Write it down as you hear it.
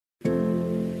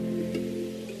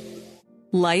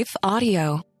Life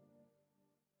Audio.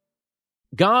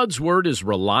 God's Word is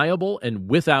reliable and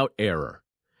without error.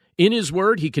 In His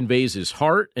Word, He conveys His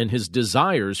heart and His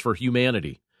desires for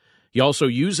humanity. He also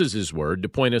uses His Word to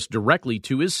point us directly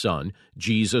to His Son,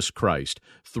 Jesus Christ,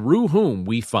 through whom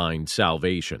we find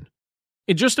salvation.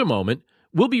 In just a moment,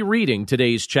 we'll be reading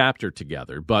today's chapter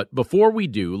together, but before we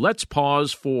do, let's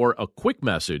pause for a quick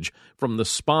message from the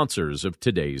sponsors of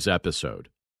today's episode.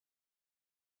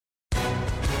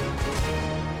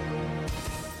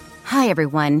 Hi,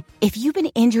 everyone. If you've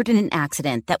been injured in an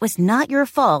accident that was not your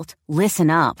fault, listen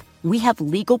up. We have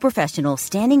legal professionals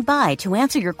standing by to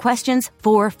answer your questions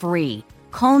for free.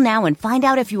 Call now and find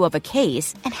out if you have a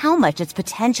case and how much it's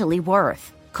potentially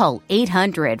worth. Call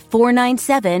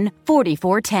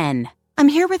 800-497-4410. I'm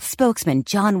here with spokesman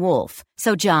John Wolf.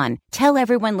 So, John, tell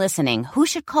everyone listening who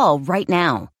should call right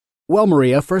now. Well,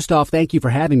 Maria, first off, thank you for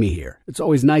having me here. It's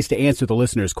always nice to answer the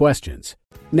listeners' questions.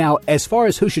 Now, as far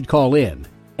as who should call in,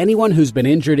 anyone who's been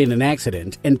injured in an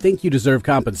accident and think you deserve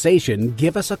compensation,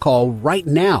 give us a call right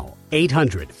now.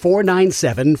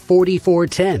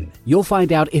 800-497-4410. You'll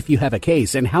find out if you have a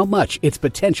case and how much it's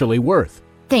potentially worth.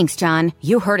 Thanks, John.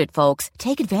 You heard it, folks.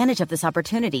 Take advantage of this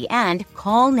opportunity and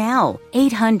call now.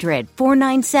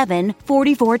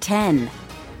 800-497-4410.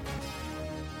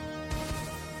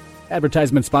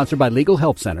 Advertisement sponsored by Legal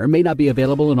Help Center. May not be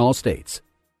available in all states.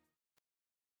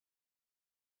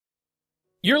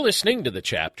 You're listening to the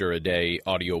Chapter a Day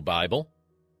audio Bible.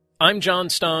 I'm John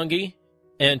Stange,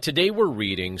 and today we're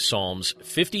reading Psalms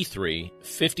 53,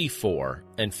 54,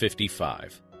 and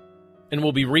 55. And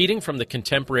we'll be reading from the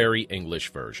Contemporary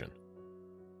English Version.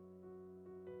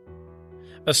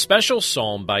 A special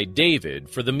psalm by David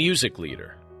for the music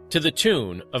leader, to the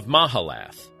tune of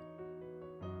Mahalath.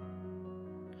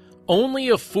 Only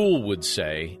a fool would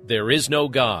say, "There is no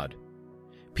God."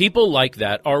 People like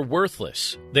that are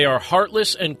worthless. They are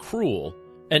heartless and cruel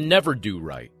and never do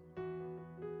right.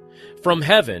 From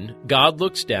heaven, God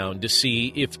looks down to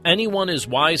see if anyone is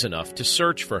wise enough to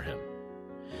search for Him.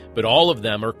 But all of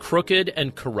them are crooked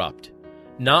and corrupt.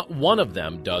 Not one of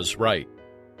them does right.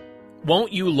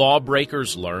 Won't you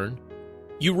lawbreakers learn?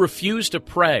 You refuse to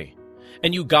pray,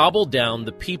 and you gobble down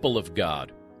the people of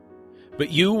God.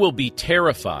 But you will be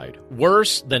terrified,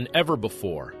 worse than ever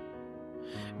before.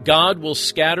 God will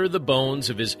scatter the bones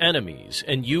of His enemies,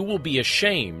 and you will be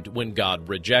ashamed when God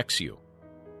rejects you.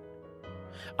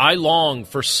 I long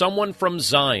for someone from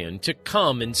Zion to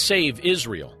come and save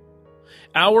Israel.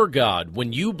 Our God,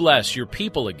 when you bless your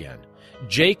people again,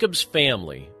 Jacob's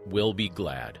family will be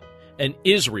glad, and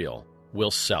Israel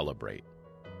will celebrate.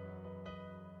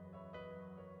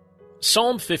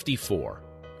 Psalm 54,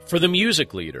 for the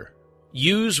music leader,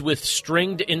 use with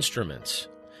stringed instruments.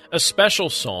 A special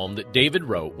psalm that David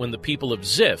wrote when the people of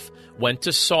Ziph went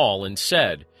to Saul and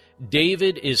said,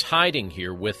 "David is hiding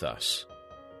here with us."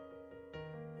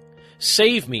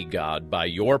 Save me, God, by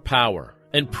your power,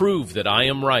 and prove that I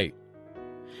am right.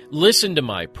 Listen to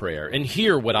my prayer and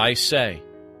hear what I say.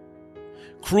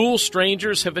 Cruel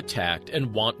strangers have attacked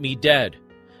and want me dead.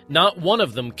 Not one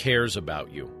of them cares about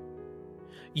you.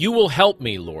 You will help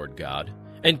me, Lord God,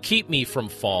 and keep me from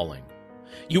falling.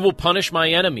 You will punish my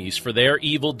enemies for their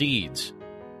evil deeds.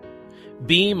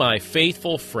 Be my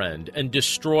faithful friend and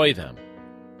destroy them.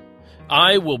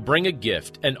 I will bring a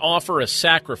gift and offer a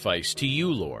sacrifice to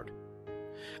you, Lord.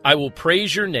 I will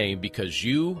praise your name because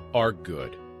you are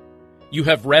good. You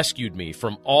have rescued me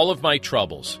from all of my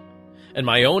troubles, and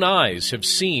my own eyes have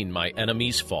seen my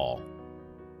enemies fall.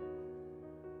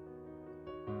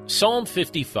 Psalm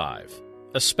 55,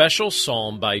 a special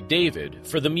psalm by David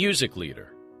for the music leader.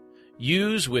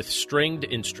 Use with stringed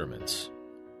instruments.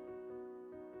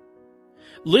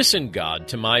 Listen, God,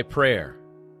 to my prayer.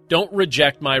 Don't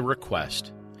reject my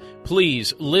request.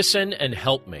 Please listen and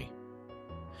help me.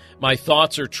 My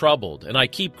thoughts are troubled, and I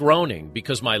keep groaning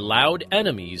because my loud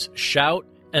enemies shout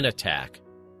and attack.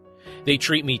 They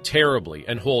treat me terribly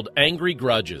and hold angry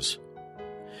grudges.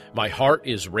 My heart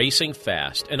is racing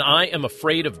fast, and I am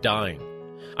afraid of dying.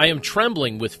 I am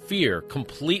trembling with fear,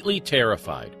 completely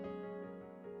terrified.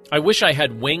 I wish I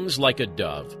had wings like a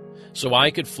dove, so I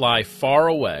could fly far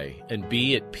away and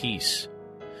be at peace.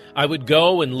 I would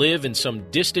go and live in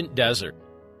some distant desert.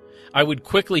 I would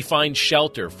quickly find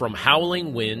shelter from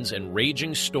howling winds and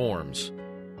raging storms.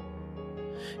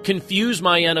 Confuse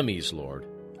my enemies, Lord.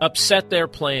 Upset their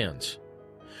plans.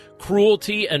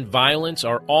 Cruelty and violence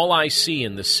are all I see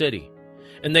in the city,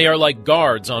 and they are like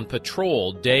guards on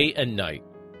patrol day and night.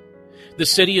 The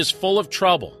city is full of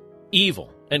trouble,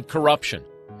 evil, and corruption.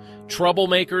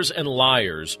 Troublemakers and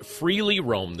liars freely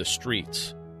roam the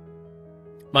streets.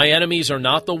 My enemies are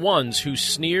not the ones who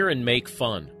sneer and make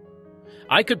fun.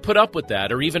 I could put up with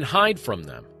that or even hide from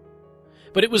them.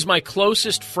 But it was my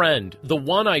closest friend, the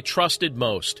one I trusted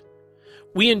most.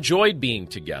 We enjoyed being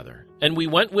together, and we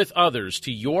went with others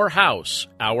to your house,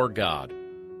 our God.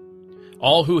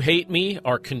 All who hate me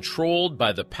are controlled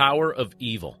by the power of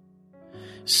evil.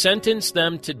 Sentence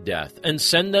them to death and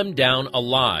send them down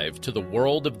alive to the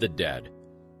world of the dead.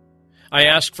 I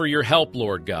ask for your help,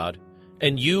 Lord God,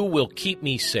 and you will keep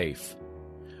me safe.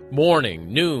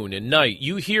 Morning, noon, and night,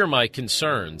 you hear my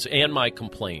concerns and my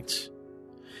complaints.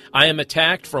 I am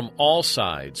attacked from all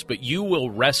sides, but you will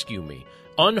rescue me,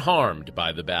 unharmed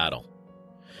by the battle.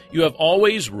 You have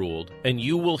always ruled, and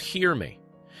you will hear me.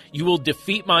 You will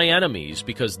defeat my enemies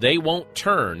because they won't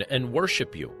turn and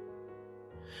worship you.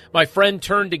 My friend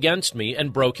turned against me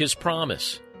and broke his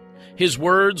promise. His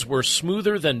words were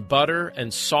smoother than butter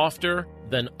and softer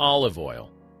than olive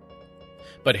oil.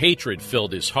 But hatred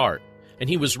filled his heart, and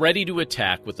he was ready to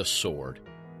attack with a sword.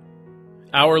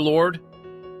 Our Lord,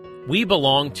 we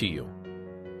belong to you.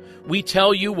 We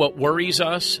tell you what worries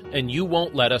us, and you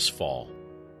won't let us fall.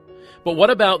 But what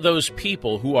about those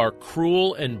people who are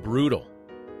cruel and brutal?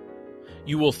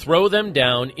 You will throw them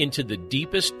down into the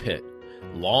deepest pit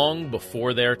long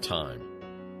before their time.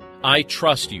 I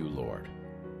trust you, Lord.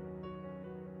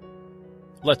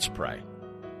 Let's pray.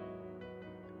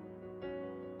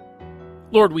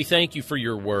 Lord, we thank you for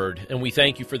your word, and we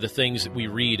thank you for the things that we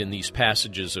read in these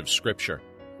passages of Scripture.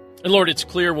 And Lord, it's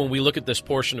clear when we look at this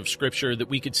portion of Scripture that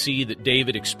we could see that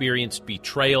David experienced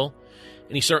betrayal,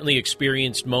 and he certainly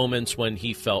experienced moments when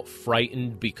he felt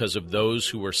frightened because of those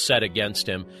who were set against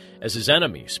him as his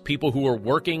enemies, people who were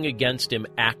working against him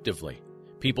actively,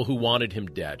 people who wanted him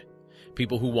dead,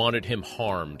 people who wanted him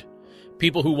harmed,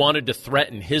 people who wanted to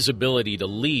threaten his ability to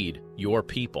lead your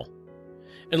people.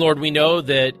 And Lord, we know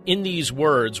that in these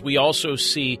words, we also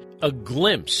see a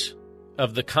glimpse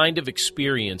of the kind of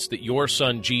experience that your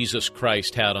Son, Jesus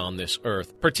Christ, had on this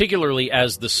earth, particularly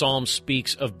as the Psalm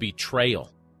speaks of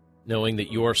betrayal, knowing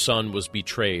that your Son was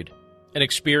betrayed and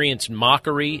experienced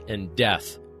mockery and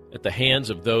death at the hands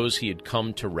of those he had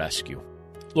come to rescue.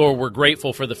 Lord, we're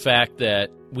grateful for the fact that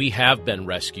we have been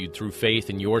rescued through faith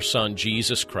in your Son,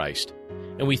 Jesus Christ.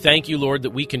 And we thank you, Lord, that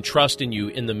we can trust in you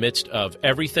in the midst of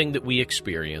everything that we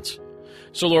experience.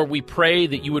 So, Lord, we pray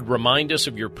that you would remind us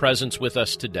of your presence with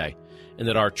us today, and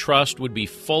that our trust would be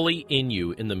fully in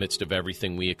you in the midst of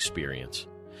everything we experience.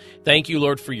 Thank you,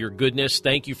 Lord, for your goodness.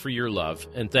 Thank you for your love.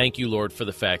 And thank you, Lord, for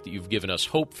the fact that you've given us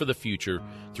hope for the future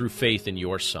through faith in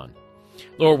your Son.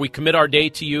 Lord, we commit our day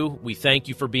to you. We thank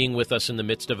you for being with us in the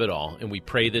midst of it all. And we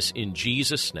pray this in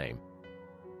Jesus' name.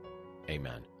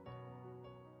 Amen.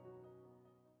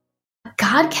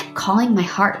 God kept calling my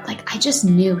heart. Like, I just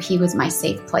knew he was my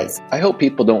safe place. I hope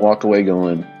people don't walk away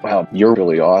going, wow, you're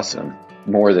really awesome.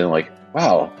 More than like,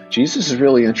 wow, Jesus is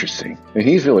really interesting and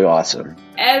he's really awesome.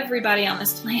 Everybody on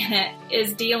this planet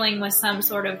is dealing with some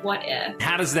sort of what if.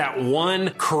 How does that one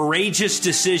courageous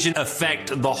decision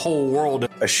affect the whole world?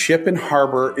 A ship in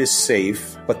harbor is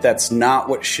safe, but that's not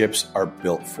what ships are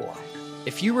built for.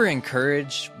 If you were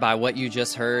encouraged by what you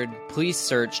just heard, please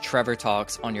search Trevor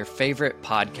Talks on your favorite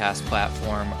podcast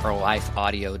platform or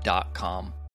lifeaudio.com.